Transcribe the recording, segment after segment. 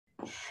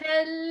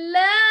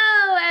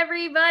Hello,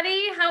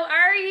 everybody. How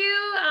are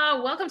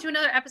you? Welcome to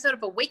another episode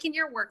of Awaken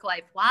Your Work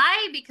Life.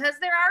 Why? Because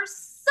there are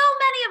so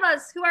many of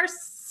us who are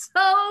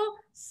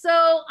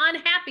so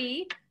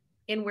unhappy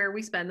in where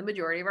we spend the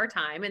majority of our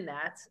time, and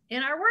that's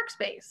in our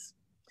workspace.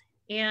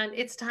 And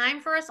it's time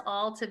for us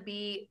all to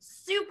be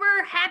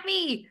super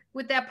happy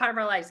with that part of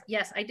our lives.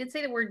 Yes, I did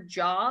say the word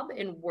job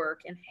and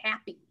work and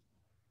happy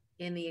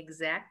in the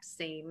exact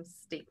same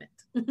statement.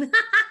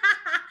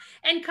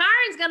 And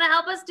Karen's going to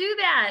help us do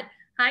that.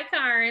 Hi,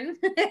 Karen.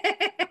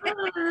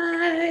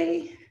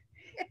 Hi.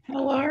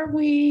 How are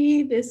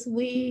we this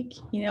week?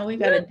 We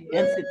got to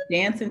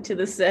dance into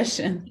the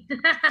session.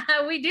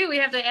 We do. We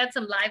have to add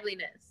some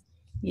liveliness.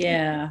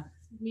 Yeah.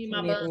 Me and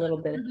my We need a little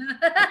bit.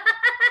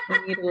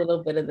 We need a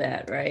little bit of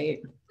that,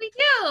 right? We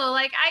do.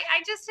 Like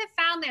I just have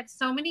found that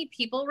so many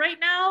people right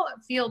now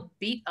feel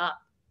beat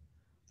up.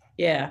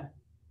 Yeah.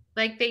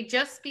 Like they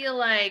just feel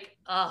like,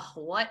 oh,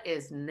 what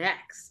is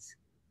next?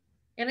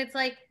 And it's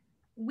like,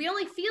 we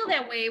only feel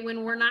that way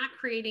when we're not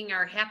creating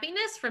our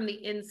happiness from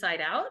the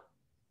inside out,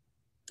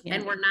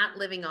 and we're not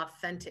living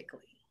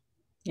authentically.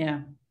 Yeah.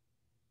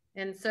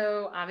 And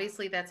so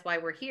obviously that's why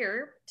we're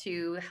here,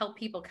 to help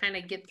people kind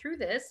of get through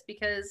this,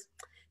 because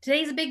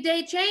today's a big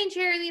day of change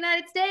here in the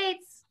United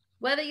States.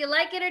 Whether you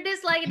like it or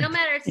dislike it, no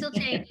matter, it's still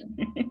changing.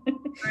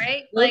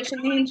 Right? Like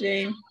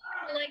changing.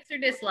 Likes or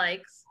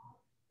dislikes.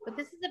 But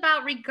this is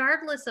about,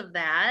 regardless of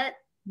that,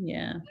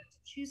 yeah,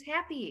 choose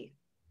happy.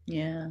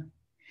 Yeah.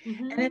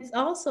 Mm-hmm. And it's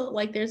also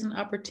like there's an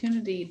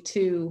opportunity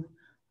to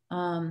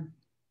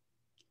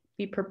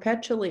be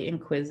perpetually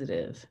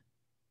inquisitive.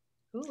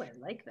 Ooh, I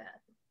like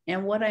that.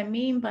 And what I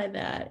mean by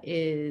that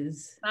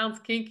is... Sounds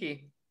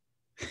kinky.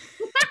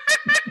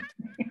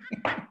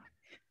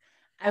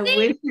 I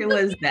wish it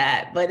was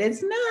that, but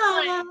it's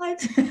not.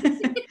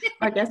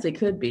 I guess it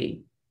could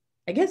be.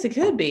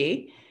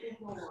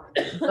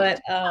 But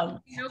no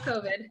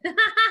COVID.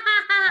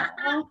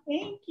 Oh,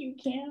 thank you,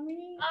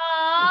 Cammie.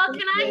 Oh,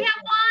 can I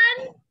have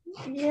one?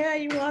 Yeah,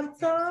 you want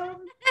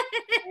some?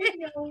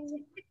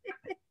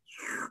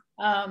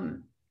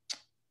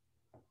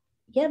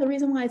 Yeah, the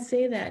reason why I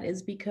say that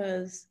is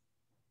because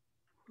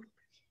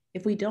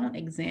if we don't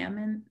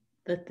examine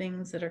the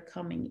things that are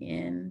coming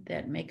in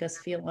that make us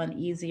feel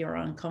uneasy or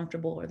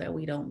uncomfortable or that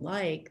we don't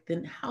like,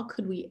 then how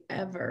could we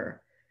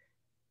ever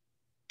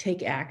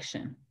take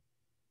action?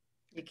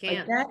 You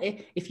can't. Like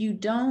that, if you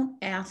don't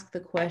ask the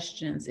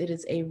questions, it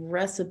is a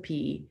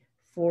recipe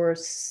for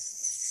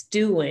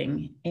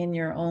stewing in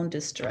your own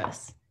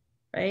distress,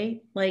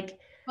 right? Like,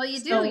 well, you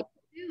do.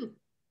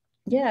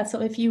 Yeah.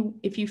 So if you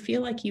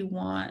feel like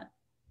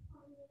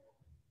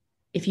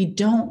if you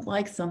don't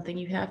like something,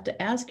 you have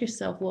to ask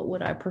yourself, what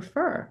would I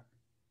prefer?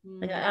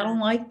 Like, I don't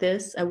like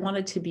this. I want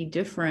it to be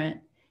different.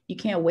 You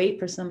can't wait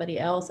for somebody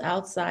else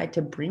outside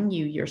to bring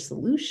you your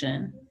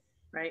solution.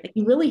 Right. Like,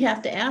 you really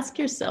have to ask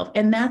yourself.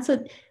 And that's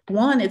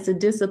one, it's a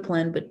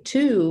discipline, but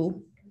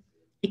two,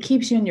 it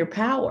keeps you in your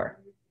power.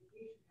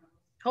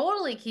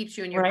 Totally keeps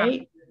you in your power.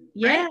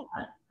 Yeah. Right?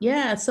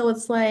 Yeah. So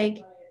it's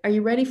like, are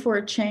you ready for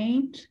a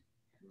change?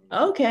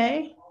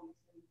 Okay.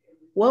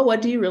 Well,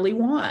 what do you really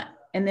want?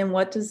 And then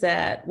what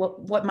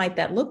might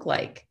that look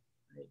like?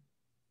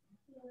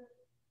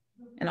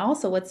 And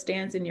also, what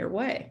stands in your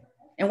way?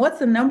 And what's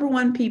the number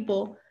one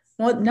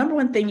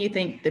thing you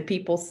think that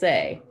people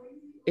say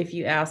if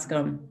you ask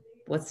them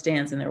what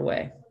stands in their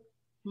way?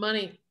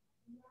 Money.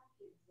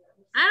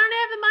 I don't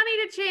have the money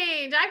to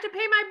change. I have to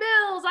pay my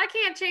bills. I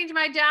can't change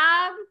my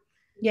job.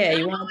 Yeah,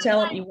 you want to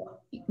tell them?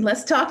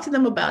 Let's talk to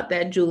them about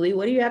that, Julie.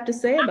 What do you have to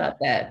say about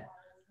that?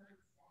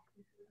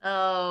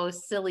 Oh,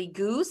 silly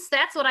goose.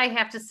 That's what I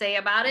have to say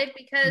about it,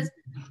 because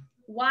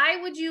why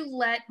would you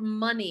let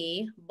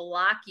money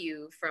block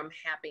you from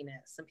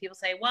happiness? And people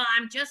say, well,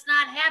 I'm just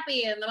not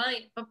happy in the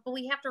money. But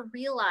we have to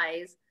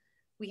realize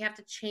we have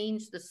to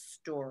change the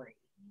story.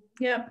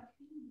 Yep.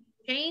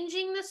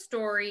 Changing the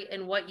story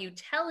and what you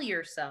tell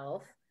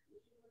yourself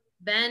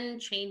then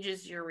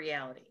changes your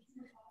reality.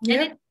 Yep.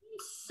 And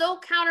it's so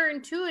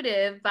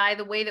counterintuitive by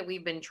the way that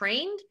we've been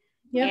trained,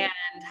 yep,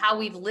 and how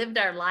we've lived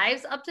our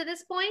lives up to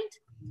this point.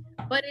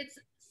 But it's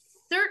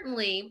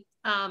certainly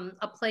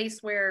a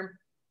place where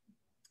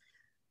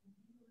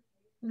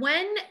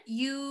when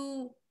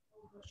you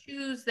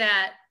choose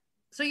that,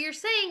 so you're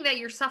saying that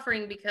you're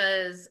suffering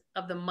because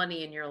of the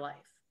money in your life,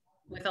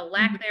 with a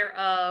lack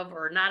thereof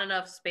or not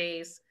enough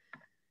space.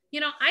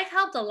 I've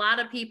helped a lot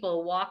of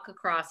people walk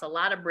across a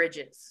lot of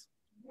bridges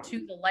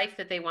to the life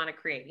that they want to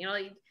create, and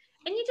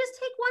you just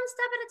take one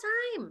step at a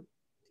time.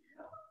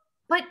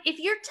 But if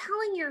you're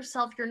telling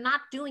yourself you're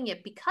not doing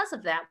it because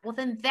of that, well,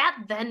 then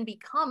that then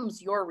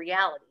becomes your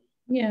reality.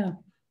 Yeah.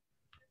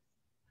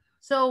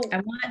 So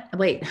I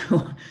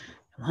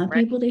want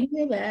people to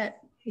hear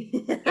that.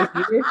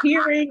 If you're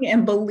hearing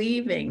and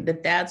believing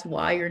that that's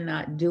why you're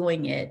not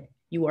doing it,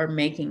 you are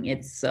making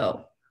it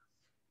so.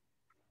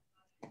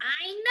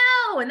 I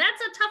know. And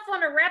that's a tough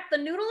one to wrap the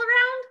noodle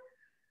around.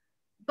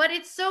 But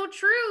it's so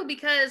true,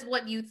 because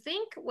what you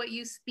think, what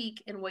you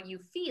speak, and what you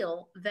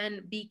feel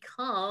then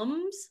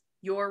becomes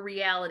your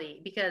reality,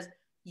 because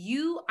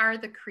You are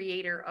the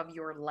creator of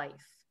your life.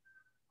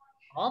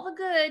 All the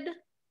good,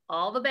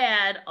 all the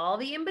bad, all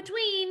the in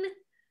between,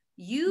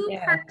 you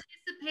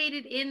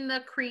participated in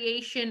the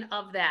creation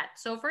of that.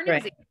 So for an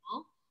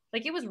example,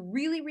 like it was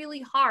really,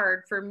 really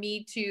hard for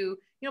me to,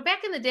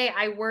 back in the day,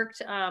 I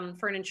worked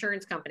for an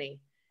insurance company.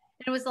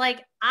 And it was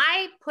like,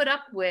 I put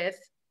up with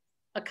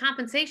a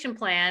compensation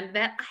plan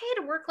that I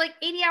had to work like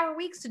 80-hour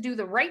weeks to do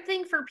the right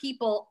thing for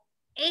people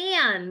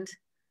and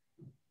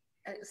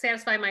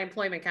satisfy my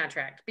employment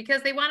contract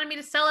because they wanted me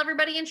to sell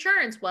everybody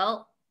insurance.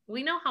 Well,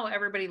 we know how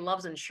everybody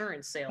loves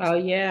insurance sales. Oh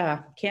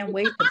yeah. Can't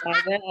wait to buy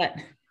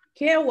that.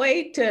 Can't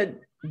wait to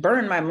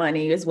burn my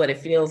money is what it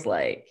feels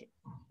like.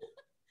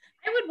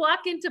 I would walk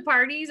into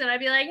parties and I'd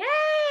be like,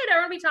 hey, and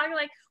I would be talking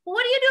like, well,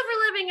 what do you do for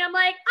a living? I'm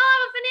like, oh,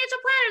 I'm a financial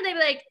planner. And they'd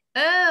be like,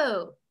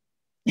 oh.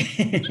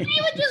 And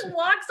they would just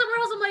walk somewhere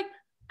else. I'm like,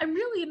 I'm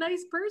really a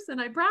nice person,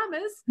 I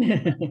promise.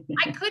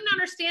 I couldn't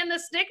understand the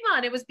stigma.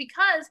 And it was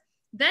because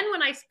then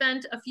when I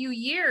spent a few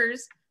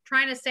years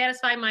trying to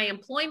satisfy my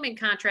employment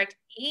contract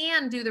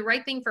and do the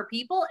right thing for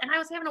people, and I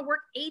was having to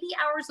work 80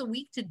 hours a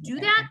week to do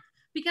that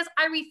because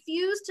I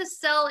refused to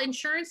sell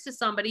insurance to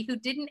somebody who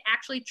didn't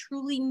actually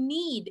truly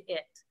need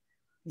it.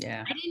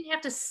 Yeah. I didn't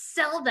have to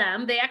sell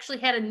them. They actually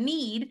had a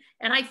need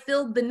and I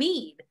filled the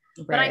need.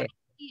 Right. But I had to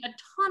see a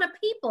ton of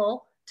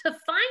people to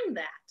find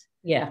that.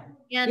 Yeah.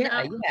 And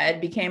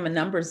it became a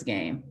numbers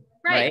game.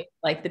 Right.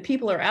 Like the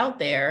people are out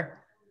there,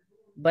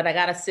 but I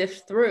got to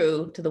sift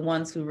through to the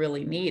ones who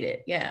really need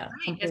it. Yeah.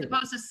 Right. As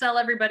opposed to sell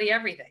everybody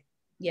everything.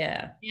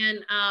 Yeah.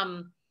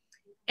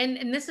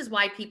 And this is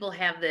why people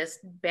have this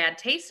bad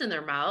taste in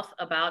their mouth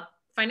about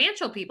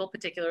financial people,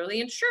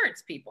 particularly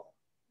insurance people.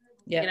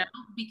 Yeah.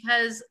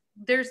 Because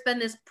there's been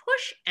this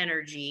push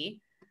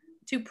energy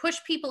to push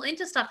people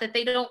into stuff that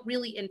they don't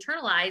really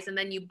internalize. And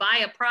then you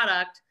buy a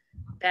product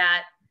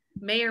that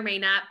may or may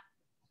not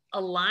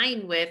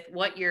align with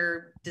what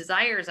your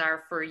desires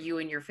are for you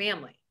and your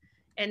family.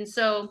 And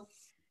so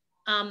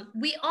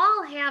we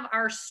all have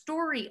our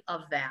story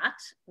of that,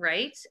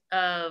 right?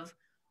 Of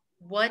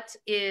what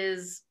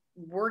is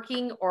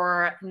working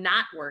or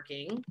not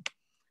working.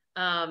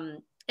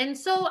 And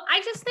so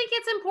I just think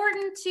it's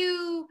important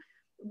to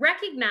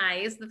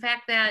recognize the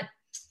fact that,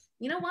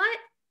 you know what?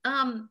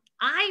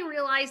 I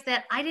realized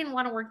that I didn't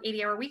want to work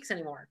 80-hour weeks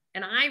anymore.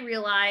 And I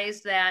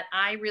realized that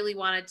I really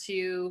wanted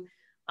to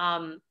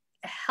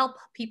help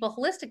people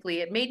holistically.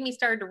 It made me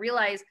start to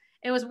realize,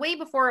 it was way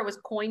before it was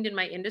coined in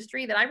my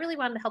industry, that I really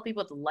wanted to help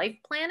people with life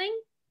planning.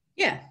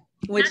 Yeah.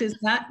 Which is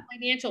not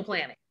financial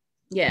planning.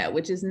 Yeah.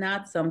 Which is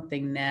not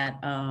something that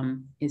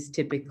is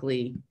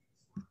typically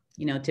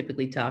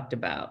talked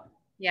about.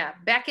 Yeah.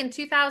 Back in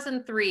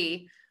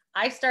 2003,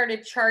 I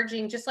started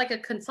charging just like a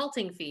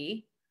consulting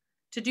fee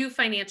to do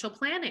financial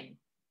planning.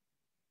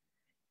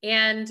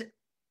 And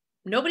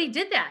nobody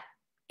did that.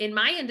 In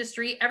my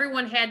industry,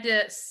 everyone had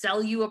to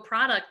sell you a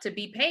product to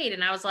be paid.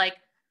 And I was like,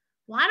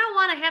 well, I don't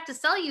want to have to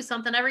sell you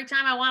something every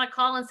time I want to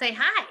call and say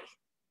hi,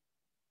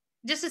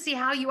 just to see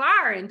how you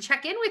are and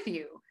check in with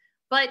you.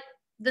 But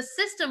the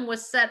system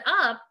was set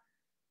up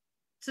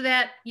so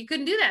that you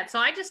couldn't do that. So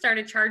I just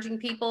started charging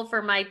people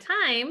for my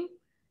time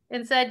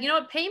and said, you know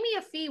what, pay me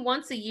a fee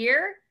once a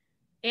year.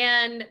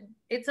 And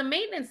it's a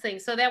maintenance thing.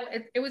 So that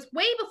it was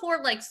way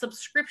before like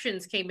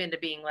subscriptions came into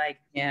being. Like,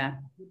 yeah,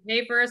 you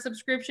pay for a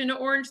subscription to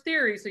Orange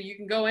Theory, so you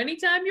can go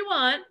anytime you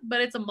want, but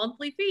it's a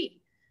monthly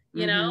fee,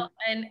 you know?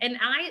 And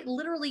I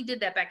literally did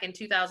that back in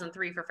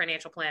 2003 for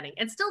financial planning.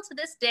 And still to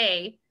this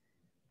day,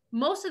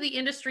 most of the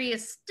industry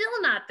is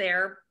still not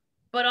there,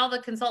 but all the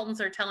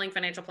consultants are telling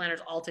financial planners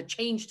all to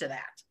change to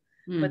that.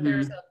 But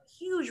there's a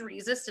huge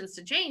resistance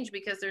to change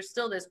because there's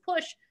still this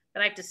push that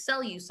I have to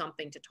sell you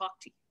something to talk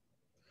to you.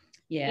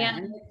 Yeah.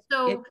 And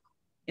so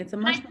it's a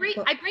I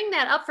bring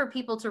that up for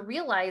people to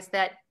realize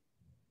that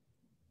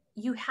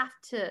you have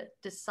to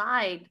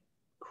decide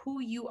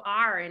who you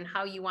are and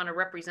how you want to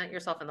represent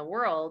yourself in the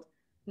world,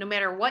 no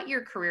matter what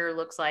your career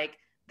looks like.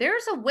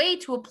 There's a way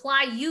to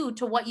apply you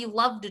to what you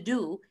love to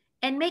do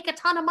and make a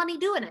ton of money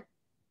doing it.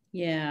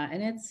 Yeah.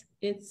 And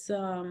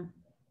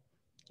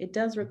it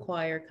does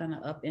require kind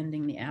of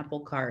upending the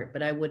apple cart,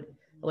 but I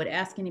would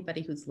ask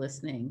anybody who's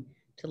listening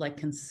to like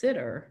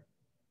consider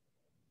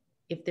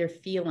if they're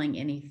feeling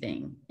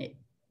anything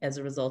as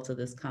a result of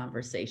this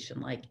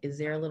conversation. Like, is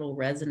there a little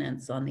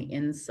resonance on the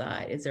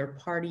inside? Is there a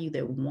part of you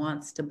that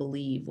wants to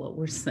believe what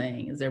we're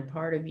saying? Is there a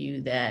part of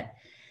you that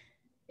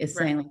is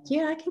saying like,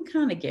 yeah, I can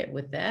kind of get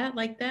with that.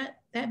 Like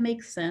that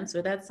makes sense.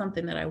 Or that's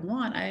something that I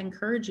want. I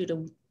encourage you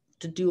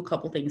to do a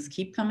couple things.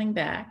 Keep coming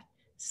back,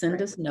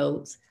 send us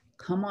notes,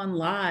 come on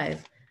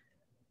live.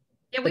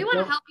 Yeah, we want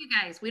to help you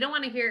guys. We don't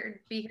want to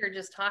be here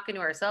just talking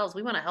to ourselves.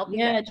 We want to help you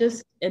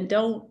guys.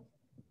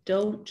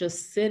 Don't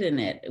just sit in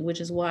it, which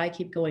is why I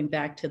keep going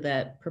back to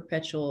that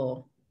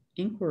perpetual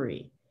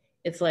inquiry.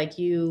 It's like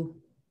you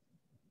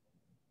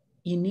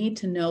need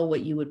to know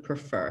what you would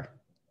prefer.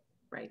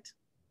 Right.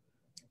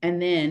 And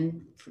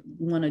then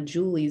one of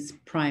Julie's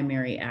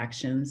primary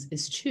actions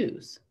is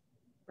choose.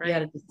 Right. You got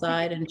to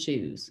decide and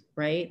choose,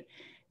 right?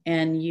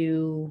 And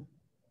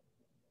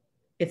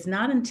It's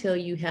not until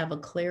you have a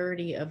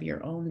clarity of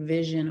your own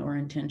vision or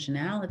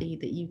intentionality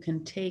that you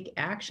can take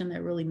action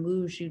that really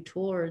moves you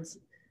towards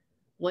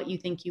what you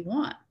think you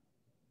want.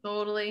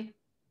 Totally.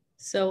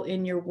 So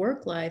in your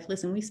work life,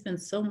 listen, we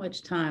spend so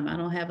much time. I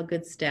don't have a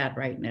good stat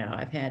right now.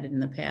 I've had it in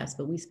the past,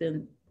 but we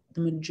spend the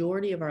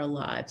majority of our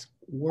lives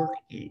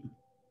working.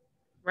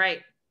 Right.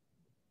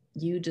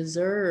 You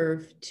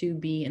deserve to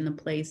be in the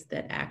place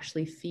that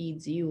actually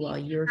feeds you while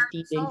you're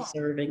feeding,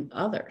 serving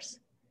others.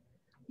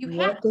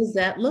 What does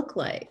that look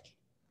like?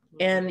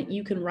 And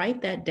you can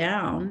write that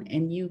down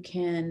and you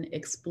can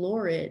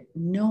explore it.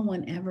 No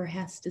one ever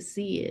has to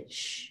see it.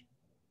 Shh.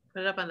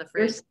 Put it up on the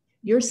fridge.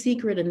 Your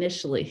secret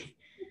initially,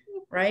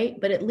 right?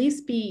 But at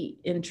least be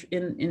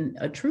in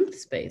a truth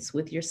space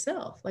with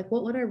yourself. Like,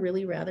 what would I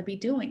really rather be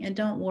doing? And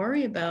don't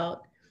worry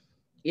about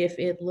if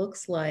it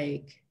looks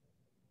like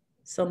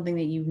something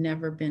that you've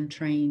never been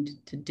trained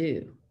to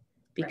do,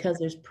 because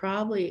there's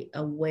probably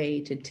a way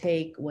to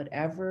take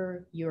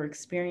whatever your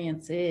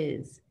experience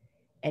is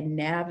and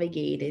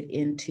navigate it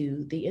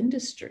into the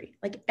industry.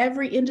 Like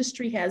every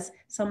industry has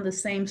some of the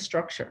same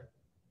structure.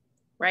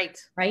 Right.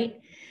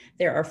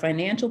 There are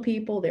financial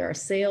people, there are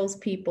sales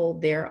people,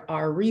 there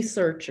are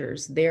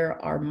researchers, there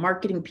are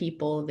marketing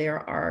people,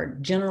 there are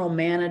general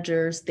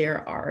managers,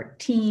 there are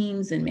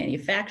teams in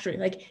manufacturing,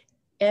 like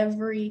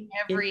every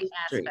industry.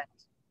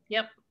 Aspect.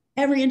 Yep.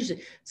 Every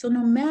industry. So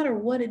no matter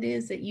what it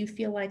is that you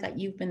feel like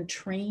you've been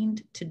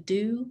trained to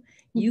do,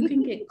 you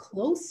can get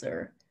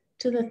closer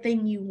to the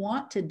thing you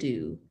want to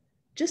do,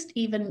 just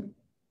even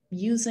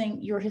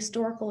using your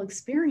historical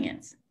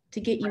experience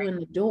to get you in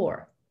the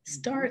door.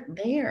 Start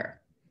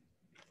there.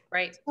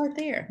 Right. Start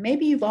there.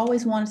 Maybe you've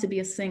always wanted to be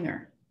a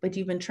singer, but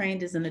you've been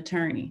trained as an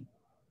attorney.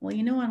 Well,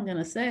 you know what I'm going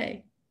to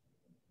say.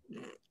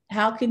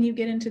 How can you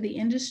get into the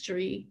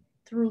industry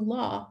through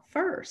law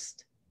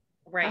first?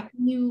 Right. How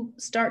can you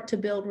start to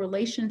build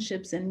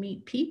relationships and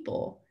meet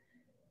people?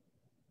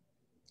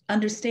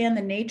 Understand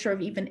the nature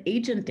of even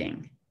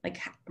agenting, like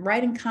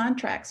writing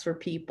contracts for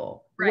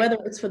people, whether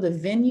it's for the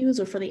venues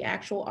or for the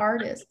actual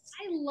artists.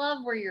 I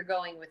love where you're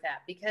going with that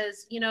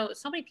because, you know,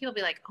 so many people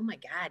be like, oh my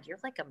God, you're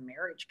like a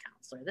marriage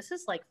counselor. This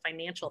is like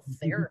financial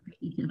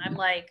therapy. And I'm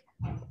like,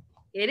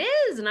 it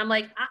is. And I'm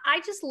like, I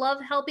just love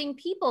helping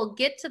people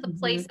get to the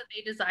place that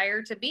they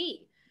desire to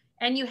be.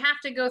 And you have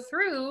to go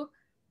through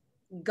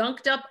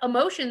gunked up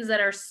emotions that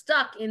are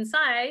stuck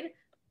inside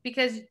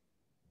because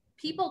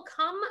people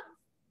come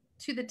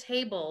to the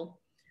table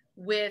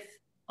with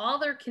all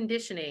their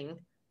conditioning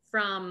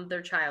from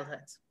their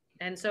childhoods.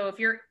 And so if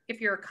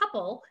you're a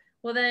couple,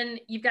 well, then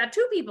you've got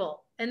two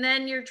people and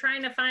then you're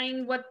trying to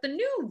find what the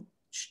new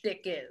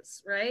shtick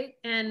is. Right.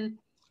 And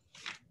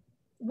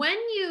when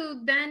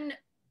you then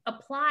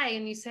apply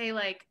and you say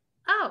like,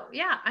 oh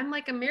yeah, I'm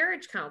like a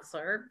marriage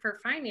counselor for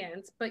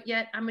finance, but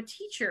yet I'm a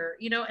teacher,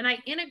 you know, and I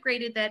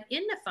integrated that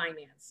into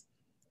finance.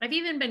 I've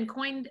even been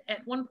coined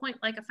at one point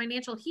like a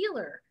financial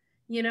healer,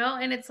 you know,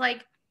 and it's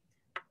like,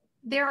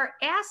 there are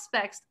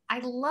aspects. I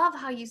love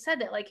how you said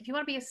that. Like, if you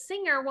want to be a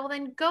singer, well,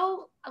 then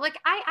go. Like,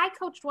 I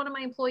coached one of my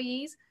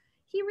employees.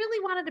 He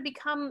really wanted to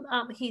become,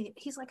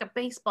 he's like a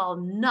baseball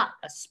nut,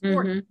 a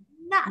sport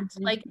nut,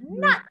 like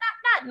nut.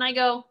 And I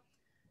go,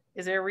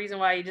 is there a reason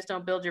why you just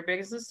don't build your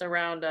business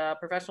around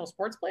professional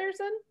sports players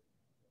then?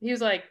 He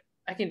was like,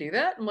 I can do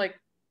that. I'm like,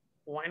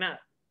 why not?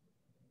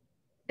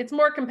 It's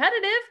more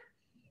competitive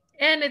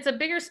and it's a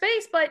bigger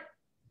space, but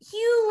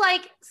you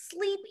like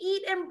sleep,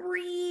 eat, and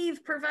breathe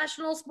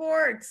professional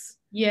sports.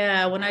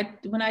 Yeah. When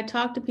I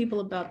talk to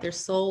people about their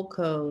soul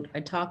code, I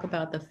talk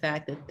about the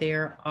fact that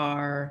there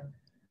are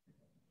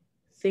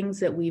things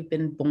that we've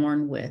been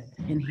born with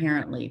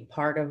inherently,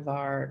 part of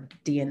our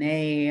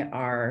DNA,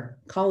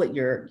 call it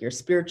your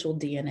spiritual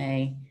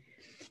DNA.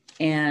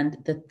 And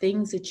the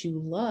things that you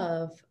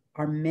love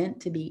are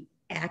meant to be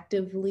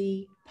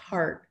actively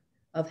part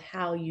of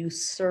how you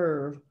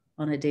serve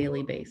on a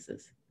daily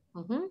basis.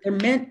 They're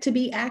meant to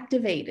be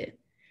activated,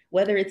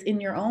 whether it's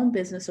in your own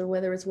business or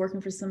whether it's working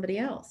for somebody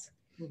else.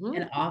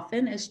 And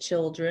often as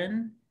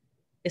children,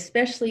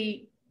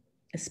 especially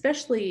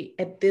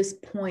at this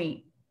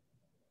point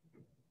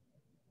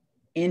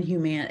in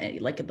humanity,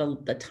 like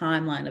the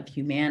timeline of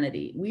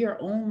humanity, we are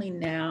only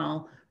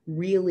now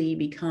really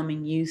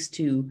becoming used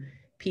to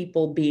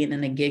people being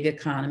in a gig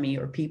economy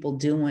or people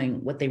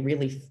doing what they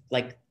really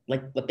like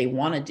what they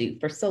want to do.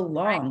 For so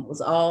long, it was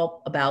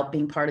all about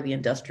being part of the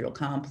industrial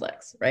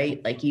complex,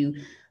 right? Like you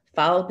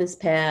followed this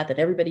path and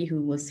everybody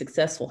who was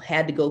successful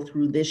had to go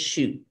through this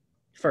chute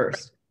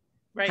first.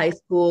 High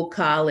school,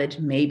 college,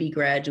 maybe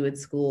graduate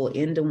school,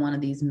 into one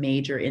of these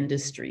major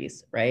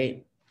industries,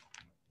 right?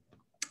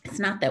 It's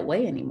not that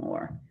way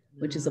anymore,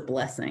 which is a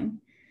blessing.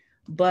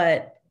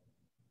 But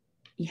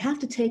you have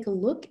to take a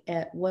look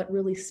at what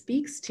really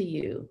speaks to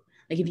you.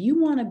 Like if you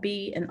want to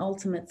be an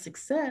ultimate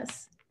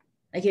success,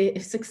 like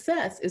if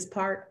success is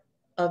part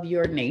of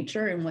your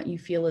nature and what you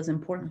feel is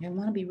important, I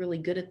want to be really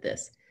good at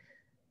this.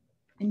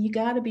 And you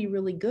got to be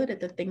really good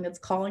at the thing that's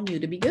calling you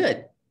to be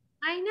good.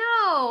 I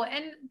know.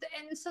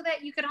 And so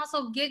that you can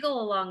also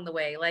giggle along the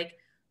way. Like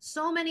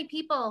so many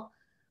people,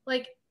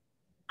 like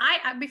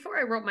before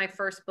I wrote my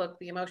first book,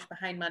 The Emotion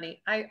Behind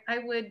Money, I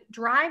would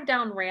drive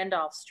down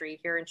Randolph Street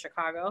here in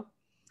Chicago,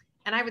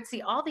 and I would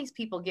see all these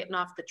people getting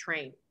off the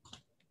train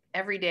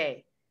every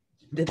day.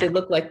 Did they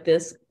look like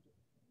this?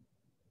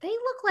 They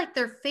look like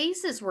their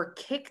faces were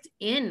kicked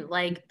in,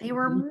 like they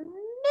were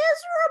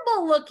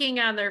miserable looking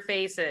on their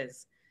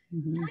faces.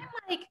 And I'm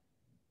like,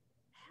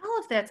 hell,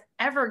 if that's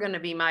ever going to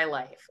be my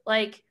life.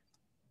 Like,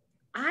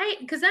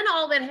 because then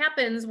all that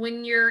happens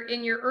when you're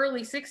in your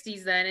early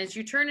 60s then is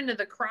you turn into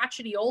the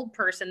crotchety old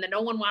person that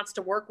no one wants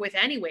to work with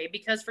anyway,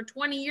 because for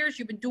 20 years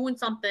you've been doing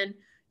something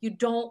you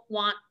don't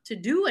want to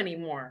do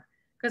anymore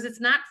because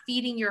it's not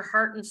feeding your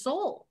heart and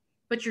soul,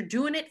 but you're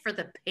doing it for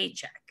the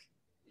paycheck.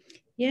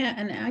 Yeah,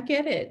 and I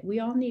get it. We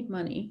all need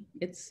money.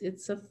 It's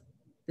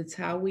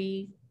how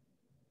we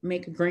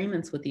make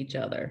agreements with each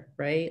other,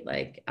 right?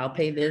 Like I'll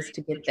pay this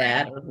to get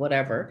that or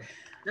whatever.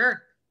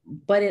 Sure.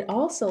 But it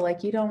also,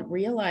 like, you don't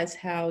realize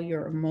how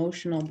your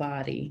emotional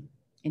body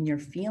and your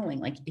feeling,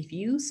 like if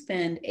you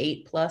spend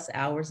 8+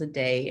 hours a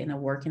day in a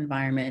work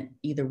environment,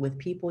 either with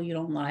people you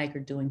don't like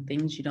or doing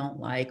things you don't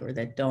like or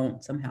that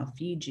don't somehow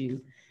feed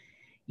you,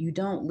 you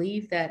don't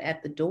leave that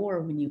at the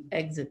door when you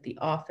exit the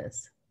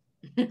office.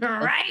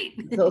 Right.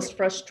 Those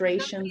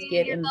frustrations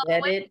get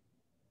embedded.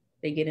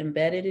 They get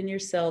embedded in your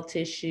cell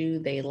tissue.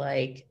 They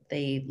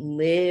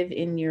live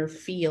in your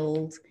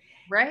field.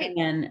 Right.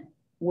 And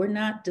we're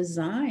not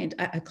designed.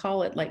 I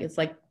call it like, it's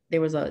like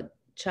there was a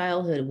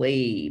childhood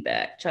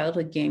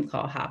game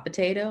called Hot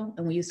Potato.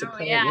 And we used to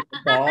play it with the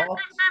ball.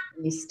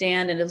 And you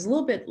stand, and it was a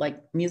little bit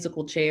like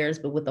musical chairs,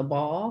 but with a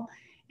ball.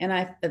 And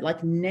I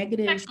like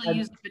negative. I actually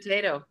used a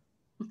potato.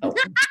 Oh.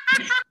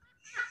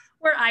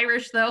 We're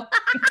Irish though.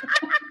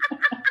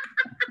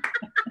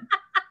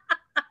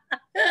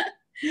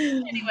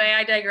 Anyway,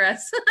 I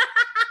digress.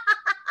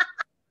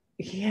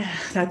 Yeah,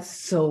 that's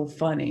so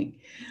funny.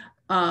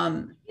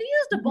 You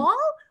used a ball?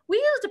 We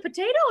used a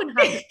potato in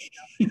hot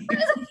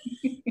potato.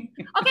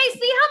 Okay,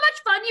 see how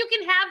much fun you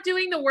can have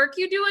doing the work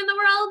you do in the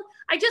world?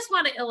 I just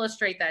want to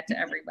illustrate that to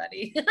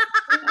everybody. Yeah,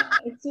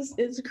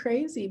 it's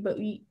crazy, but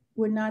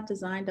we're not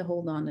designed to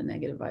hold on to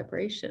negative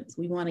vibrations.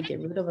 We want to get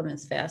rid of them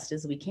as fast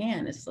as we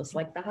can. It's just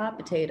like the hot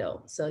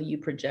potato. So you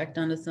project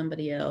onto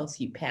somebody else,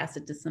 you pass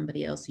it to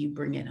somebody else, you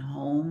bring it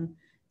home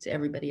to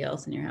everybody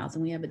else in your house.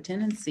 And we have a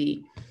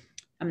tendency,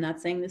 I'm not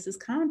saying this is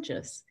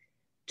conscious,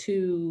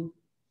 to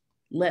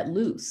let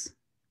loose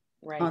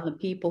on the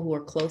people who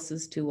are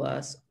closest to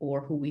us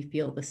or who we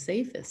feel the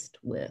safest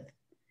with.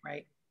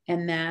 Right.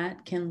 And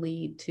that can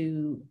lead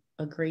to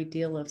a great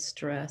deal of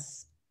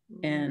stress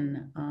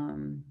and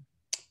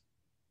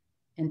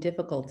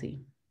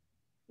difficulty.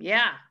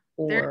 Yeah,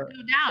 there's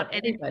no doubt.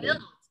 And it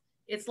builds.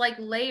 It's like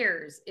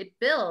layers. It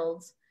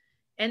builds.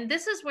 And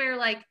this is where,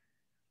 like,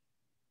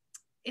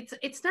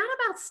 it's not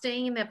about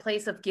staying in that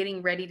place of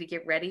getting ready to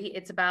get ready.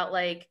 It's about,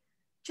 like,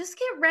 just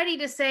get ready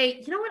to say,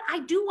 you know what?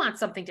 I do want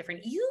something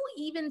different. You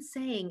even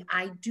saying,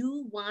 I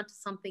do want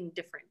something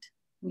different.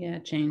 Yeah,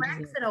 changes.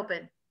 Cracks it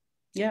open.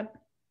 Yep.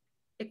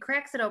 It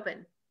cracks it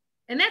open.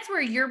 And that's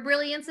where your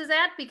brilliance is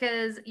at,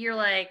 because you're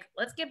like,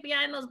 let's get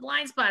behind those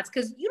blind spots,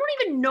 because you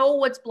don't even know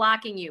what's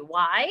blocking you.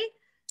 Why?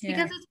 Yeah.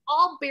 Because it's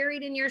all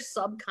buried in your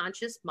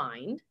subconscious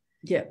mind.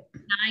 Yep.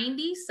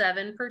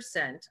 97%,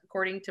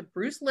 according to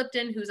Bruce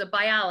Lipton, who's a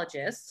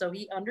biologist, so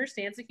he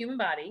understands the human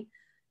body,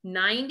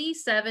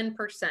 97%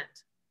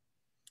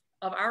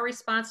 of our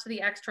response to the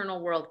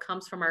external world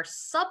comes from our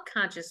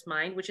subconscious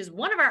mind, which is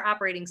one of our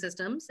operating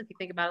systems, if you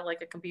think about it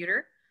like a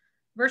computer,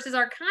 versus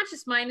our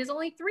conscious mind is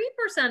only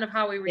 3% of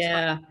how we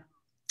respond.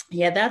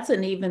 Yeah, that's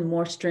an even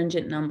more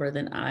stringent number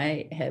than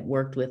I had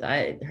worked with.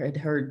 I had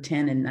heard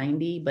 10 and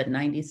 90, but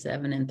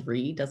 97 and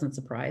 3 doesn't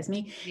surprise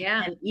me.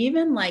 Yeah. And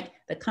even like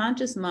the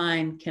conscious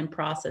mind can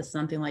process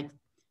something like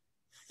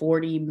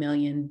 40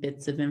 million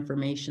bits of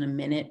information a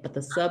minute, but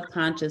the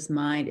subconscious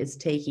mind is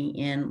taking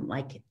in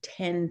like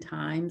 10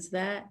 times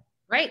that.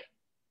 Right.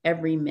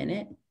 Every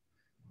minute.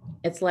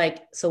 It's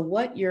like, so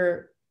what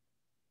your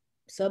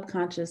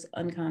subconscious,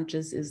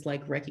 unconscious is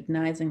like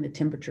recognizing the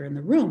temperature in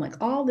the room, like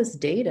all this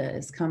data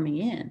is coming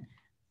in,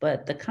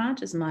 but the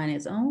conscious mind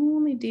is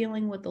only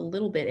dealing with a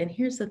little bit. And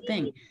here's the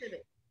thing,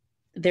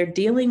 they're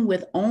dealing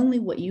with only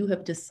what you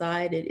have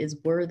decided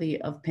is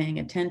worthy of paying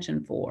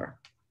attention for.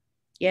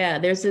 Yeah,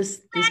 there's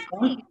this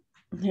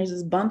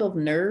bundle of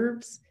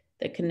nerves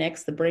that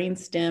connects the brain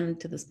stem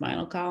to the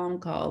spinal column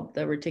called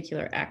the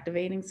reticular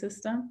activating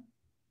system.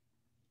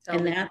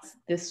 And that's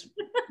this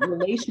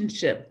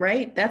relationship,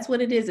 right? That's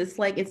what it is. It's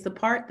like, it's the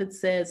part that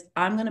says,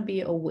 I'm going to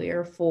be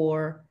aware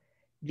for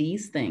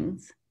these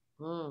things.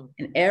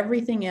 And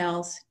everything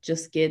else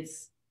just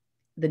gets,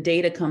 the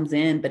data comes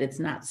in, but it's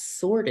not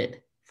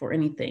sorted for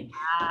anything.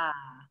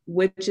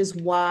 Which is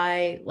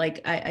why, like,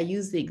 I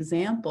use the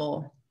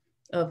example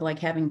of like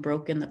having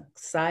broken the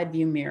side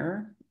view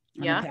mirror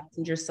on the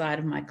passenger side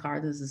of my car.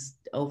 This is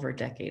over a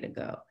decade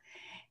ago.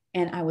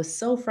 And I was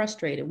so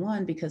frustrated,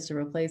 one, because to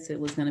replace it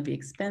was going to be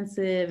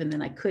expensive. And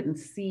then I couldn't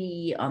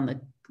see on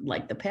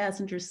the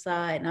passenger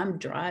side, and I'm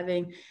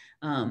driving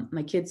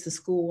my kids to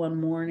school one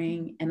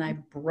morning and I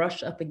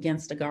brush up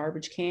against a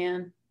garbage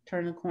can,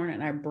 turn the corner,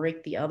 and I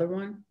break the other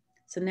one.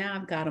 So now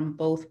I've got them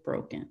both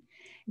broken.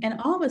 And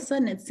all of a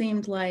sudden it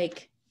seemed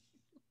like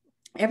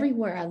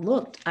everywhere I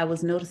looked, I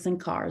was noticing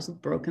cars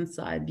with broken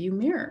side view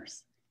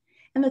mirrors.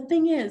 And the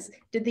thing is,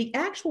 did the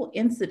actual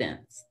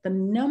incidents, the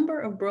number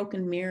of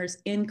broken mirrors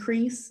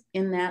increase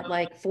in that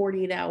like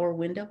 48-hour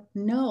window?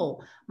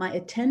 No, my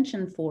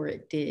attention for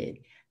it did.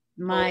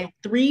 My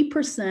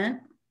 3%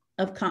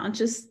 of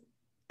conscious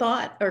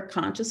thought or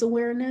conscious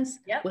awareness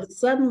was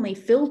suddenly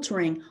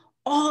filtering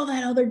all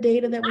that other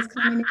data that was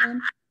coming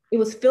in. It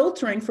was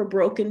filtering for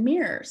broken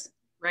mirrors.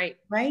 Right.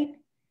 Right?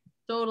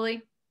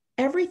 Totally.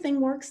 Everything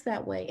works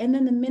that way. And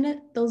then the minute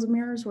those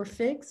mirrors were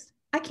fixed,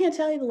 I can't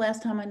tell you the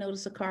last time I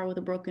noticed a car with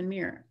a broken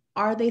mirror.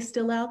 Are they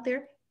still out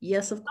there?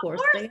 Yes, of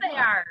course they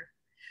are.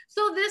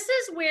 So this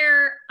is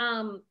where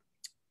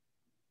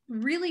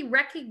really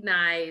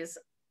recognize,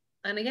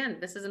 and again,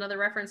 this is another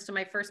reference to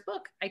my first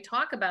book. I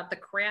talk about the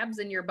crabs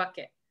in your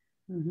bucket.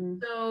 Mm-hmm.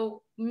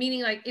 So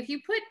meaning like if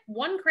you put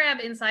one crab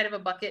inside of a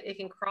bucket, it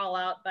can crawl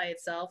out by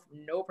itself,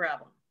 no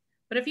problem.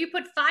 But if you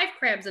put 5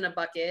 crabs in a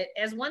bucket,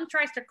 as one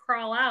tries to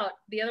crawl out,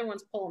 the other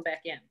one's pulling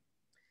back in.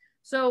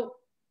 So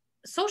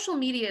social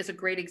media is a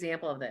great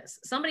example of this.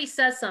 Somebody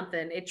says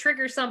something, it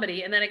triggers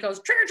somebody, and then it goes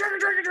trigger, trigger,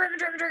 trigger, trigger,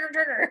 trigger, trigger,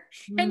 trigger.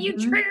 Mm-hmm. And you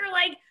trigger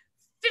like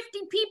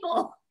 50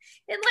 people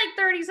in like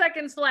 30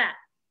 seconds flat.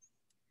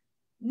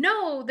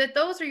 Know that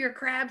those are your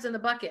crabs in the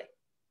bucket,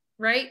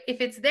 right?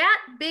 If it's that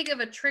big of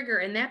a trigger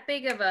and that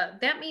big of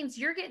that means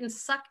you're getting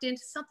sucked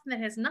into something that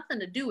has nothing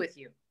to do with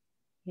you.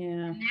 Yeah.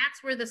 And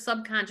that's where the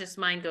subconscious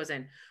mind goes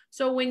in.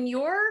 So when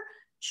you're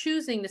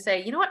choosing to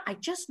say, you know what, I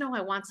just know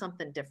I want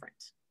something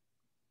different.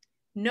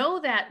 Know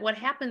that what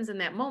happens in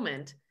that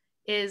moment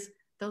is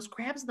those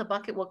crabs in the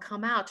bucket will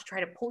come out to try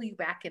to pull you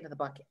back into the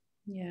bucket.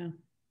 Yeah.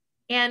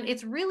 And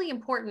it's really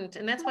important.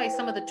 And that's why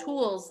some of the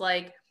tools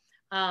like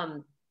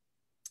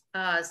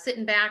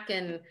sitting back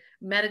and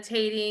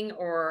meditating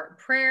or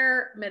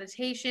prayer,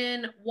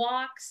 meditation,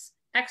 walks,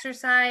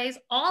 exercise,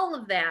 all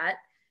of that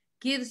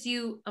gives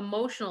you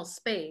emotional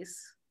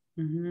space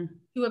mm-hmm.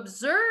 to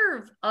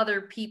observe other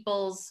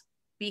people's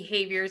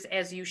behaviors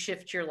as you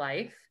shift your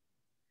life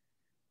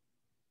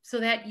so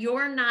that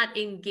you're not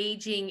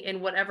engaging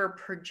in whatever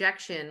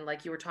projection,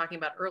 like you were talking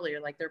about earlier,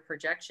 like their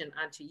projection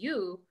onto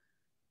you.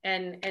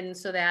 And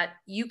so that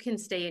you can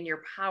stay in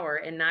your power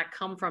and not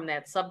come from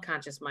that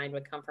subconscious mind,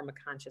 but come from a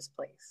conscious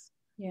place.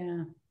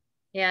 Yeah.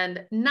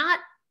 And not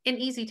an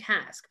easy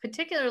task,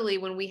 particularly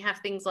when we have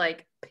things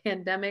like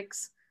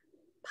pandemics,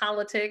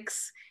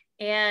 politics,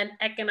 and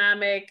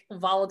economic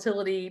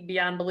volatility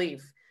beyond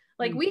belief.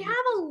 Like mm-hmm. we have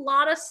a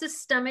lot of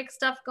systemic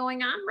stuff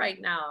going on right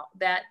now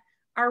that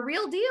are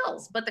real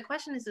deals. But the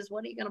question is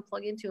what are you going to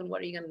plug into and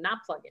what are you going to not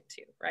plug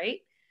into,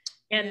 right?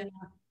 And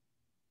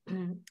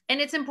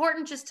it's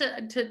important just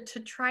to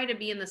try to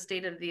be in the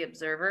state of the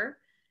observer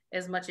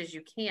as much as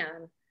you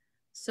can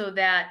so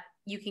that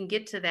you can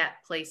get to that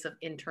place of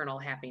internal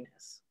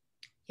happiness.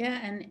 Yeah,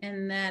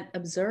 and that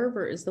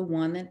observer is the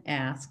one that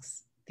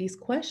asks these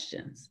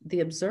questions.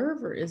 The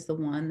observer is the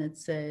one that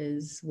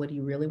says, what do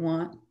you really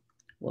want?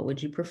 What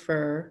would you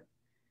prefer?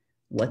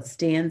 What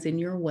stands in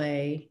your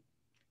way?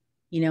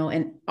 You know,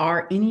 and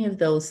are any of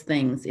those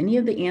things, any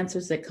of the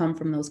answers that come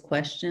from those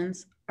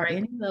questions, are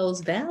any of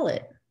those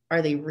valid?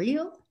 Are they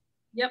real?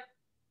 Yep.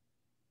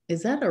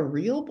 Is that a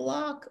real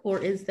block or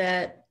is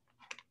that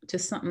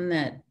just something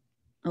that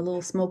a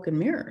little smoke and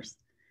mirrors?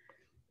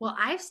 Well,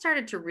 I've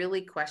started to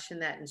really question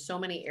that in so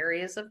many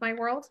areas of my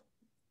world,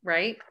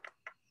 right?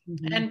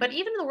 Mm-hmm. But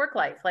even in the work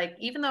life, like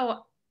even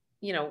though,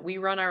 you know, we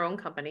run our own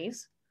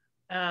companies,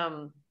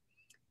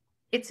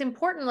 it's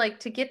important like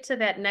to get to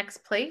that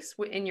next place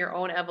in your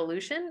own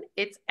evolution.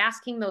 It's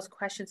asking those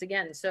questions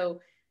again. So,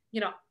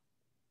 you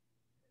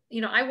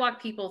know, I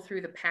walk people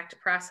through the PACT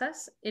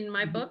process in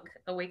my mm-hmm. book,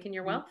 Awaken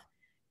Your Wealth.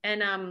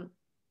 And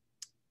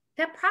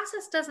that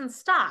process doesn't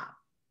stop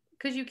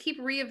because you keep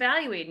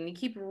reevaluating, you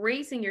keep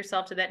raising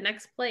yourself to that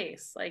next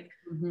place. Like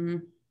mm-hmm.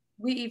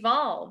 we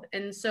evolve.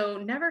 And so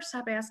never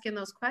stop asking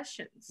those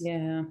questions.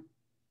 Yeah.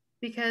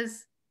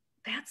 Because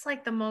that's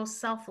like the most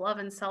self-love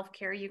and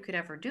self-care you could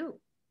ever do.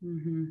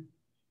 Mm-hmm.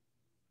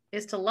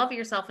 Is to love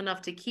yourself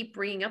enough to keep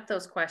bringing up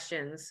those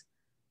questions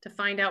to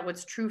find out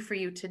what's true for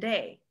you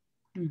today.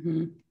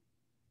 Mm-hmm.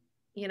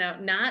 You know,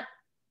 not,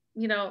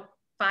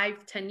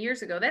 5-10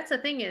 years ago. That's the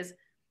thing is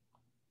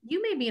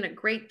you may be in a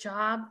great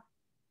job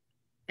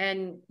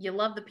and you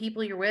love the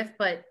people you're with,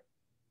 but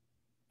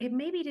it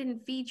maybe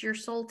didn't feed your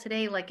soul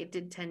today like it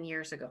did 10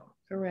 years ago.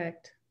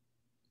 Correct.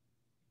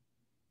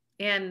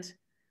 And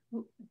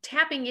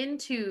tapping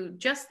into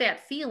just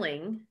that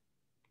feeling,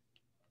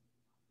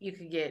 you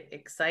could get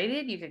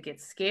excited, you could get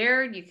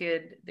scared,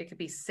 there could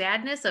be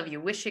sadness of you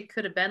wish it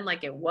could have been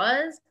like it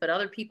was, but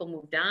other people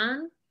moved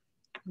on.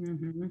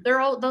 Mm-hmm.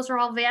 Those are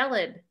all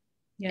valid.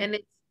 Yeah. And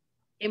it's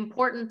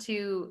important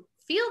to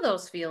feel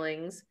those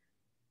feelings,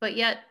 but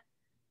yet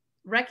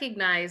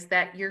recognize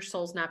that your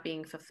soul's not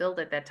being fulfilled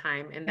at that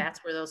time. And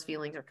that's where those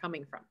feelings are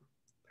coming from.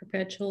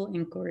 Perpetual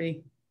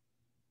inquiry.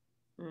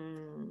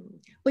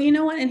 Well, you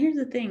know what? And here's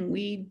the thing.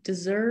 We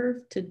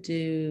deserve to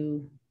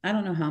do, I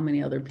don't know how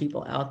many other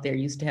people out there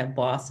used to have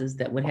bosses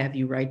that would have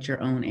you write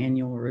your own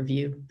annual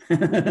review.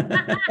 Just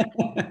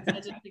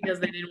because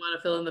they didn't want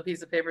to fill in the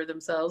piece of paper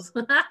themselves.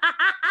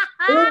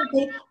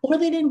 or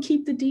they didn't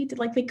keep the detail,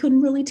 like they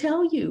couldn't really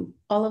tell you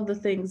all of the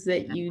things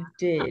that you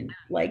did.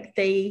 Like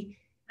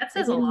that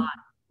says a lot.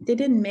 They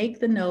didn't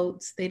make the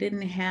notes. They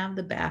didn't have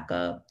the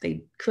backup.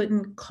 They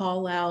couldn't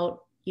call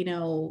out, you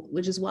know,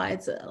 which is why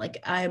it's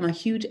like, I am a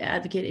huge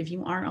advocate. If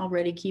you aren't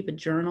already, keep a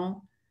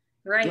journal.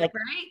 Right.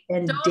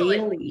 And totally.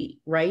 Daily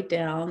write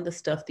down the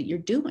stuff that you're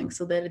doing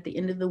so that at the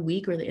end of the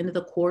week or the end of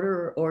the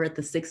quarter or at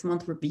the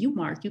 6-month review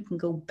mark, you can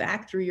go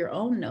back through your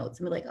own notes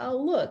and be like, oh,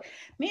 look,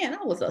 man,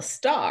 I was a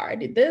star. I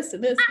did this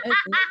and this. And this,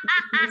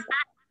 and this.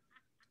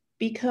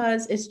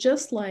 Because it's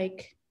just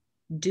like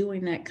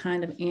doing that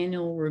kind of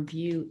annual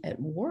review at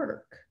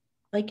work.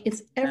 Like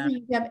it's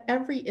every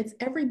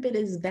bit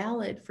as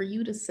valid for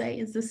you to say,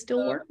 is this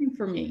still working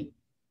for me?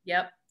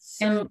 Yep.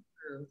 So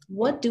true.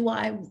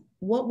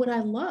 What would I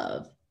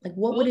love? Like,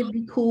 what would it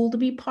be cool to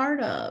be part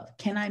of?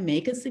 Can I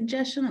make a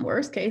suggestion?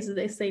 Worst case is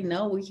they say,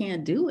 no, we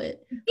can't do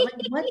it.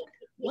 Like,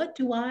 what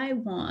do I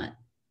want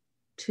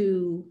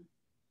to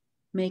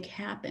make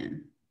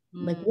happen?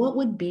 Like, what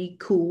would be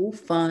cool,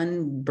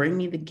 fun, bring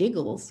me the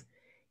giggles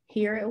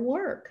here at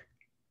work?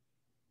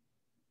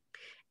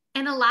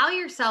 And allow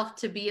yourself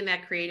to be in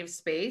that creative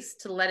space,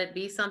 to let it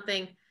be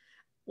something.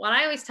 What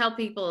I always tell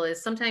people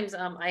is sometimes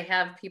I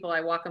have people,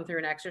 I walk them through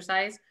an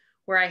exercise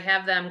where I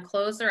have them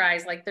close their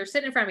eyes, like they're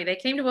sitting in front of me. They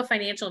came to a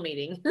financial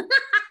meeting and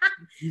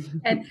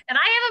I have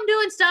them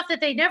doing stuff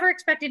that they never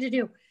expected to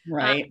do.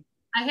 Right.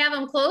 I have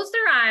them close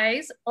their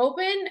eyes,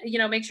 open, you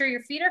know, make sure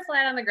your feet are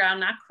flat on the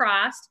ground, not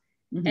crossed,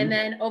 and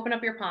then open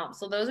up your palms.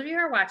 So those of you who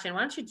are watching,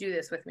 why don't you do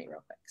this with me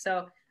real quick?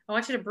 So I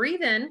want you to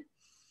breathe in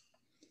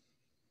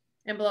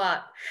and blow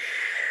out.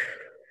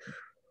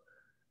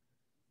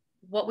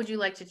 What would you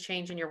like to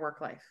change in your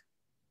work life?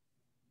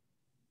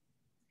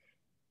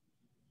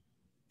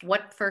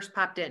 What first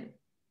popped in?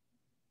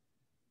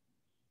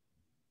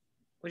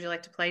 Would you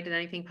like to play? Did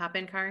anything pop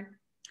in, Karen?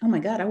 Oh my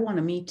God, I want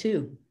a Me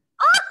Too.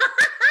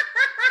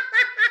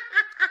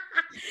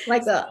 I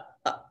want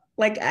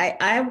like. You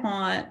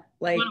want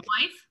a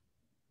wife?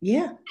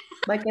 Yeah,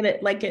 I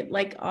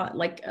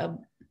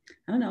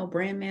don't know,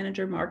 brand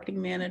manager,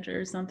 marketing manager,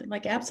 or something.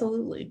 Like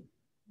absolutely.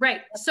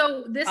 Right.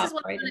 So this is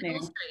what I'm going to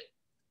illustrate.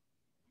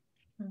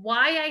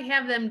 Why I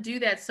have them do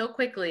that so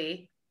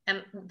quickly.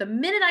 And the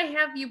minute I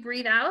have you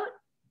breathe out,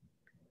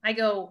 I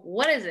go,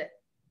 what is it?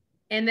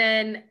 And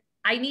then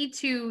I need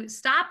to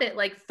stop it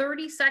like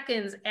 30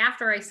 seconds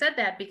after I said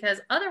that,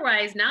 because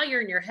otherwise now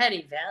you're in your head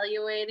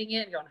evaluating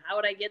it and going, how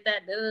would I get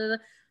that?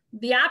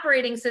 The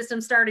operating system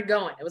started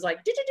going. It was like,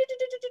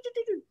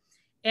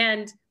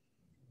 and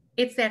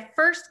it's that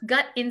first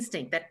gut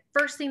instinct, that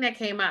first thing that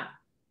came up.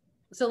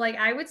 So like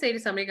I would say to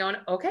somebody going,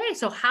 okay,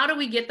 so how do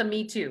we get the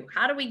Me Too?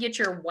 How do we get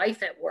your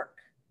wife at work?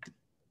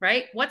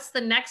 Right? What's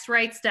the next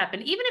right step?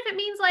 And even if it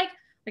means like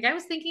I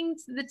was thinking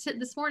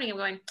this morning, I'm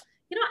going,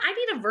 you know, I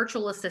need a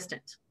virtual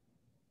assistant.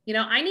 You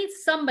know, I need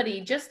somebody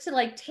just to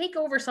like take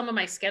over some of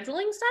my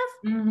scheduling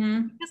stuff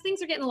because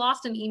things are getting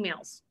lost in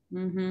emails.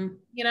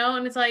 You know,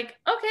 and it's like,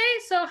 okay,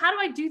 so how do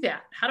I do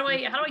that? How do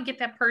I get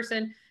that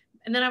person?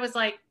 And then I was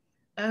like,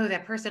 oh,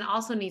 that person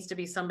also needs to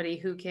be somebody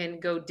who can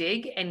go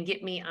dig and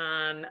get me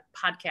on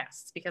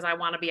podcasts, because I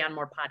want to be on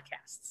more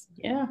podcasts.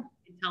 Yeah.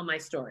 And tell my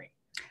story.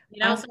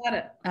 You know,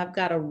 I've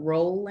got a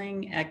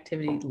rolling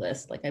activity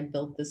list. Like I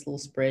built this little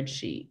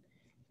spreadsheet,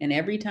 and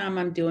every time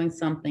I'm doing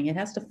something, it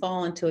has to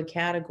fall into a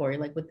category.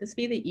 Like, would this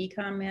be the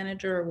econ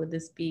manager? Or would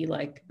this be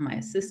like my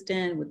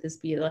assistant? Would this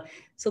be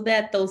so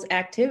that those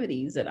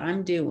activities that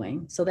I'm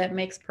doing, so that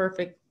makes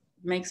perfect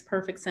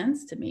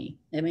sense to me.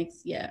 It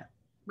makes, yeah.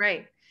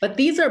 Right. But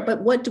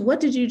what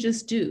did you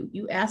just do?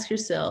 You ask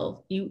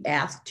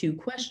 2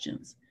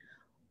 questions.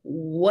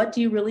 What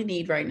do you really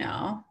need right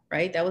now?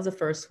 Right? That was the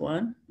first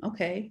one.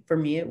 Okay. For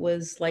me, it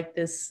was like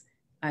this,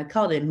 I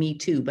called it Me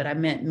Too, but I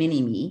meant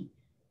mini me,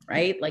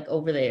 right? Like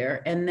over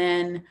there. And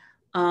then,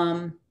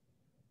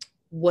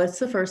 what's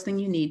the first thing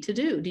you need to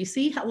do? Do you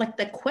see how like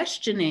the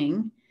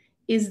questioning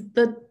is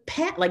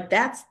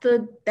that's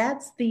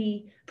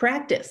the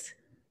practice.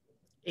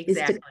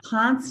 Exactly. Is to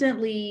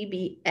constantly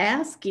be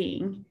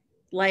asking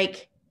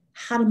like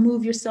how to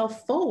move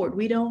yourself forward.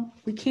 We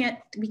can't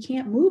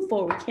move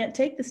forward. We can't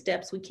take the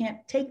steps. We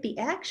can't take the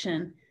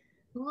action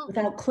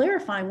without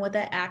clarifying what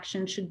that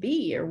action should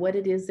be or what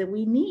it is that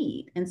we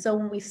need. And so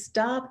when we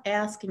stop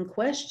asking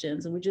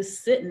questions and we're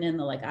just sitting in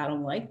the like, I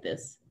don't like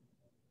this.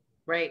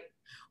 Right.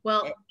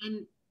 Well,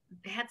 and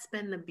that's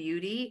been the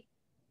beauty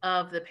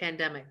of the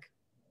pandemic.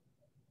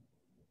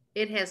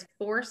 It has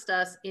forced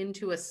us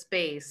into a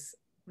space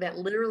that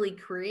literally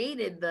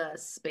created the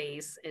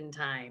space and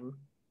time,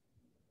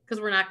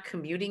 because we're not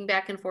commuting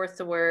back and forth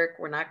to work.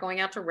 We're not going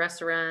out to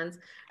restaurants.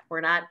 We're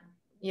not,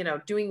 you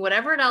know, doing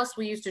whatever else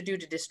we used to do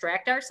to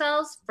distract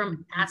ourselves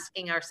from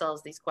asking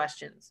ourselves these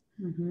questions.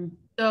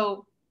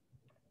 So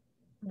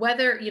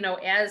whether, you know,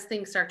 as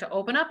things start to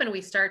open up and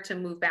we start to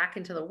move back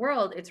into the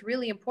world, it's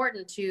really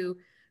important to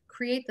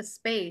create the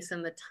space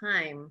and the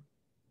time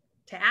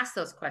to ask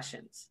those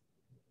questions.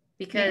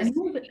 Because I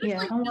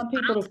don't want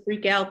people to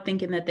freak out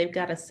thinking that they've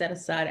got to set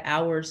aside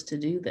hours to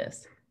do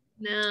this.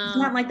 No, it's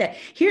not like that.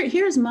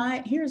 Here's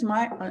my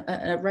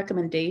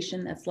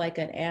recommendation that's like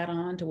an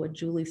add-on to what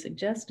Julie's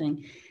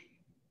suggesting.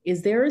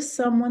 Is there is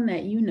someone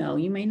that you know,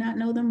 you may not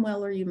know them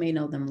well, or you may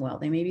know them well.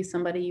 They may be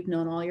somebody you've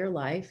known all your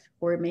life,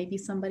 or it may be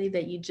somebody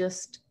that you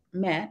just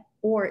met,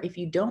 or if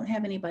you don't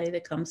have anybody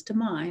that comes to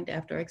mind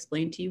after I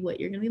explain to you what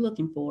you're going to be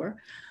looking for,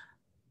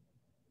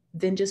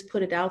 then just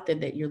put it out there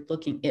that you're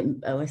looking at.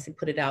 Oh, I say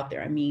put it out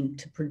there. I mean,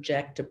 to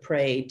project, to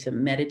pray, to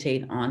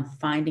meditate on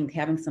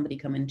having somebody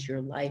come into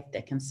your life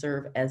that can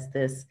serve as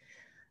this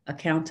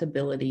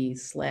accountability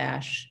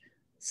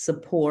 /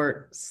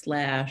 support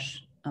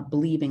 /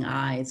 believing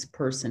eyes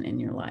person in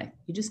your life.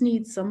 You just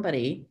need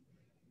somebody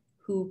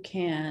who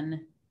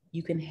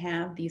you can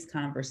have these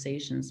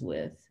conversations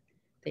with,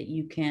 that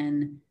you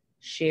can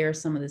share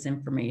some of this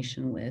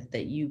information with,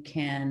 that you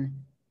can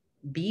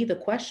be the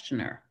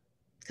questioner.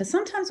 Because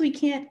sometimes we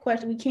can't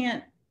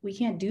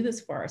do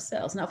this for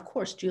ourselves. Now, of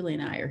course, Julie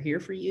and I are here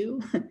for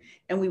you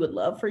and we would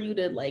love for you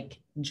to like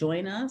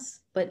join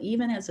us. But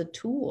even as a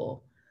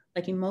tool,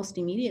 like most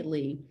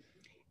immediately,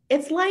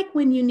 it's like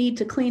when you need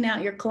to clean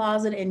out your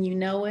closet and you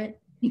know it.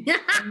 You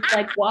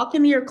like walk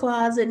into your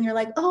closet and you're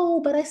like,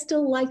 oh, but I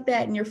still like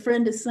that. And your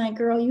friend is saying,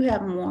 girl, you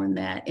haven't worn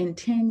that in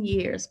 10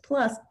 years.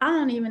 Plus, I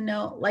don't even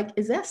know, like,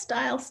 is that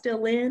style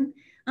still in?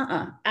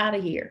 Out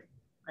of here.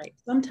 Right.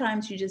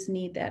 Sometimes you just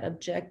need that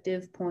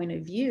objective point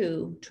of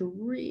view to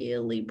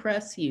really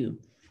press you.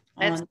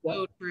 That's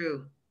so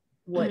true.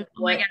 Oh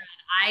my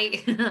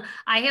God.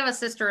 I have a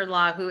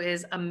sister-in-law who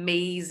is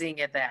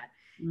amazing at that.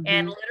 Mm-hmm.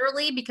 And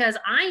literally, because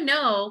I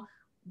know,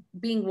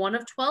 being one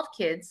of 12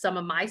 kids, some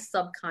of my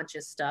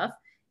subconscious stuff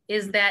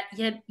is that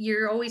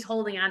you're always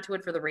holding on to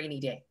it for the rainy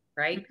day,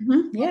 right?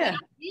 Mm-hmm. Yeah.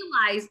 We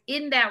realize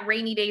in that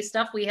rainy day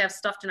stuff we have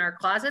stuffed in our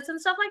closets and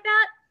stuff like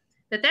that,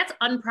 that's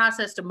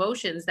unprocessed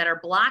emotions that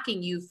are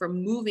blocking you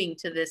from moving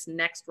to this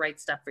next right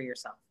step for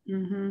yourself.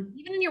 Mm-hmm.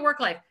 Even in your work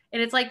life.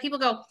 And it's like people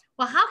go,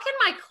 well, how can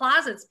my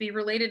closets be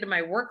related to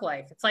my work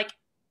life? It's like,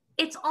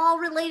 it's all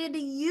related to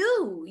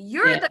you.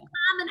 You're the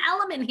common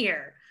element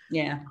here.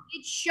 Yeah.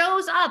 It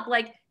shows up.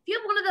 Like, if you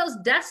have one of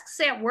those desks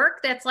at work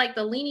that's like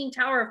the Leaning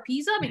Tower of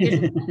Pisa because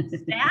you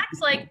have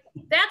stacks, like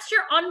that's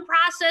your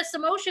unprocessed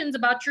emotions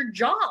about your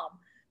job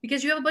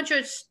because you have a bunch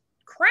of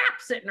crap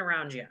sitting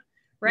around you,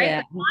 right?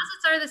 Yeah. The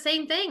closets are the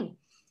same thing.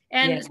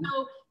 And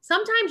so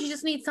sometimes you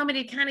just need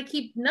somebody to kind of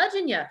keep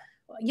nudging you.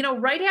 You know,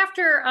 right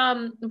after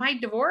my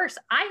divorce,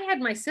 I had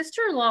my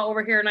sister-in-law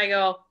over here and I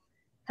go,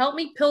 help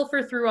me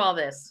pilfer through all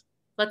this.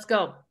 Let's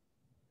go.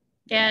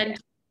 And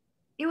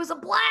it was a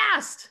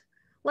blast.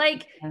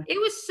 Like,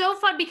 it was so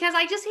fun because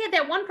I just had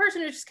that one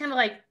person who just kind of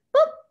like,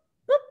 boop,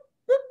 boop,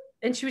 boop.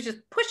 And she was just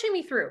pushing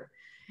me through.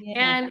 Yeah.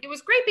 And it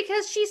was great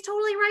because she's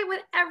totally right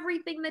with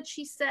everything that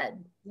she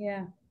said.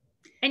 Yeah.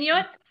 And you know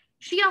what?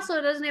 She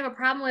also doesn't have a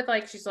problem with,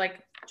 like, she's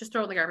like, just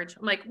throw it in the garbage.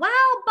 I'm like, well,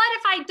 but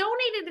if I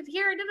donated it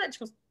here and did that, she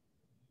goes,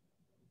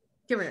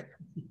 give it.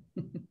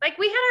 Like,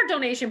 we had our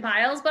donation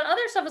piles, but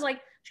other stuff was like,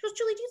 she goes,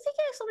 Julie, do you think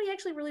somebody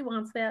actually really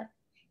wants that?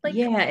 Like,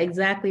 yeah,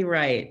 exactly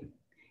right.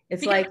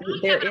 It's like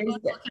there is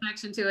a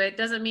connection to it.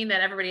 Doesn't mean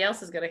that everybody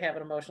else is going to have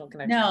an emotional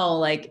connection. No,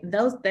 like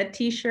that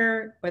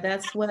t-shirt or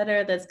that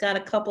sweater that's got a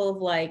couple of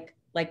like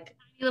what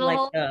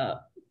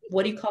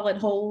do you call it,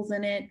 holes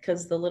in it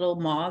because the little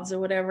moths or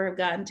whatever have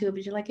gotten to it,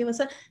 but you're like,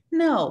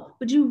 no,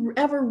 would you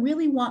ever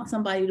really want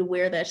somebody to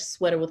wear that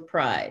sweater with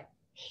pride?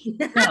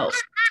 No.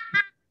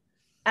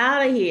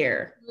 Out of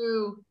here.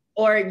 Ooh.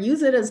 Or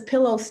use it as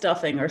pillow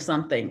stuffing or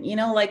something,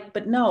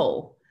 but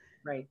no.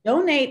 Right.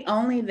 Donate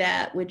only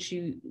that which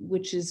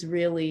is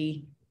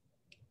really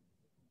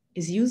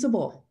is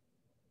usable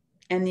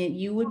and that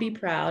you would be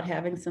proud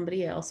having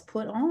somebody else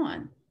put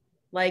on.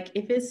 Like,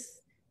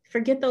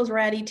 forget those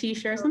ratty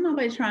t-shirts. I'm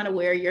nobody trying to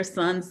wear your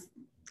son's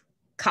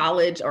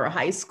college or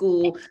high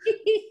school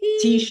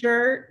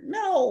t-shirt.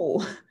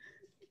 No.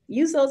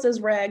 Use those as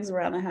rags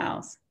around the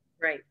house.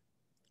 Right.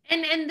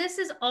 And this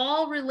is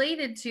all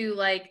related to,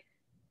 like,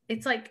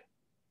 it's like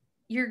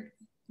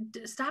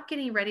stop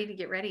getting ready to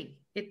get ready.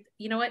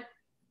 You know what?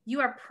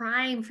 You are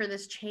primed for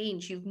this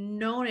change. You've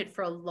known it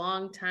for a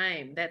long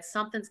time that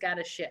something's got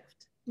to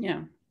shift.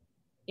 Yeah.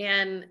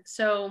 And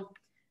so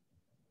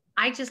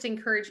I just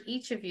encourage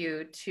each of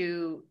you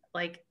to,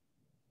 like,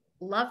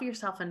 love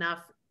yourself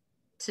enough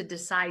to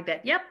decide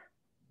that, yep,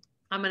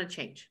 I'm going to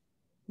change.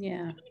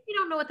 Yeah. Even if you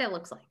don't know what that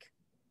looks like.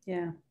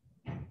 Yeah.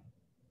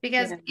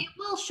 Because it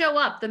will show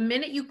up the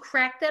minute you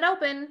crack that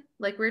open,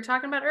 like we were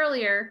talking about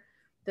earlier.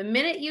 The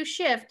minute you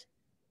shift,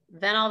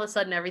 then all of a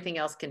sudden everything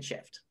else can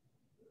shift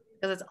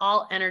because it's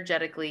all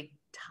energetically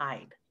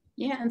tied.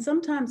 Yeah. And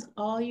sometimes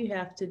all you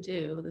have to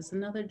do, there's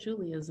another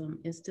Juliism,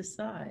 is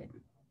decide.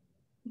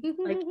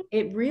 Like,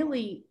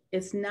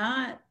 it's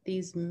not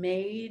these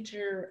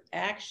major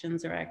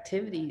actions or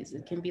activities.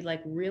 It can be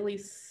like really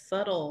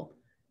subtle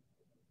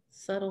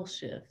subtle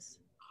shifts.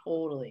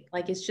 Totally.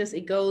 Like it's just,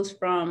 it goes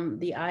from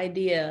the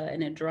idea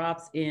and it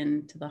drops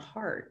into the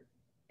heart,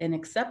 and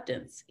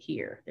acceptance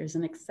here. There's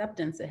an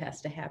acceptance that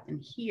has to happen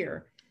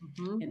here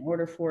in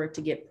order for it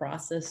to get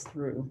processed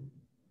through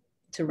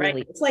to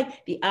really, it's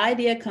like the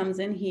idea comes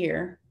in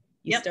here,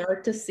 you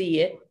start to see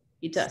it,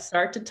 you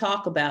start to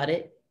talk about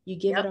it, you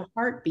give it a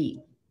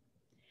heartbeat.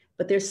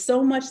 But there's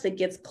so much that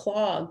gets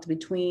clogged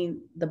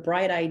between the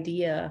bright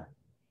idea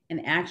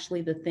and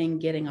actually the thing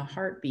getting a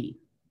heartbeat,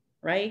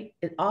 right?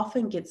 It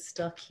often gets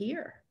stuck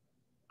here.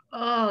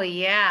 Oh,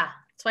 yeah.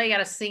 That's why you got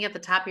to sing at the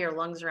top of your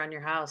lungs around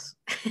your house.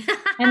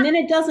 And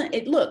then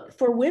look,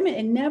 for women,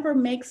 it never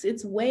makes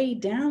its way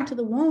down to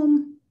the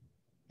womb.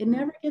 It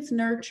never gets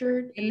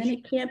nurtured, and then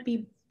it can't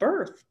be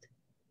birthed,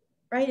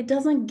 right? It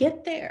doesn't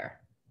get there.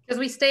 Because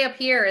we stay up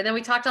here and then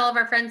we talk to all of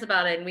our friends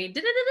about it and we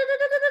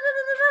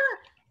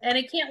and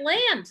it can't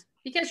land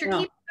because you're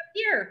keeping it up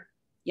here.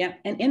 Yeah.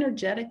 And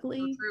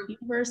energetically, the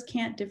universe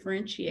can't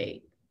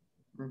differentiate.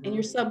 And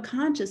your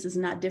subconscious is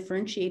not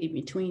differentiating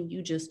between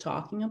you just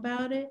talking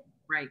about it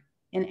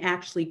and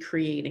actually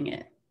creating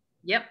it.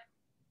 Yep.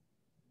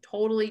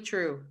 Totally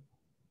true.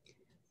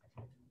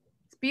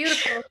 It's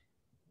beautiful.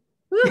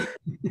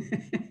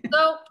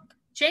 So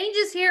change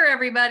is here,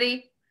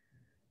 everybody.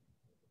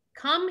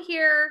 Come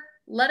here.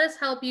 Let us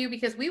help you,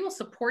 because we will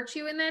support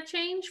you in that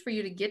change for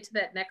you to get to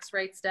that next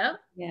right step.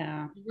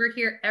 Yeah. We're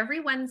here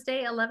every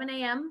Wednesday, 11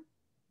 a.m.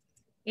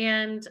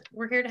 And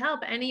we're here to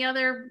help. Any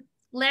other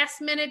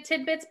last minute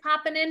tidbits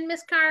popping in,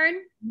 Miss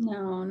Karen?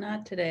 No,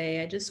 not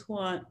today. I just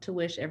want to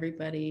wish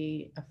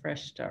everybody a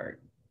fresh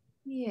start.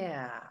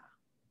 Yeah.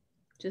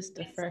 Just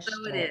a fresh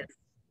start. So it is.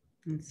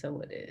 And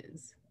so it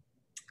is.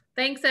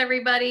 Thanks,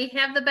 everybody.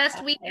 Have the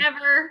best week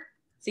ever.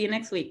 See you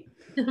next week.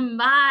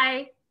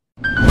 Bye.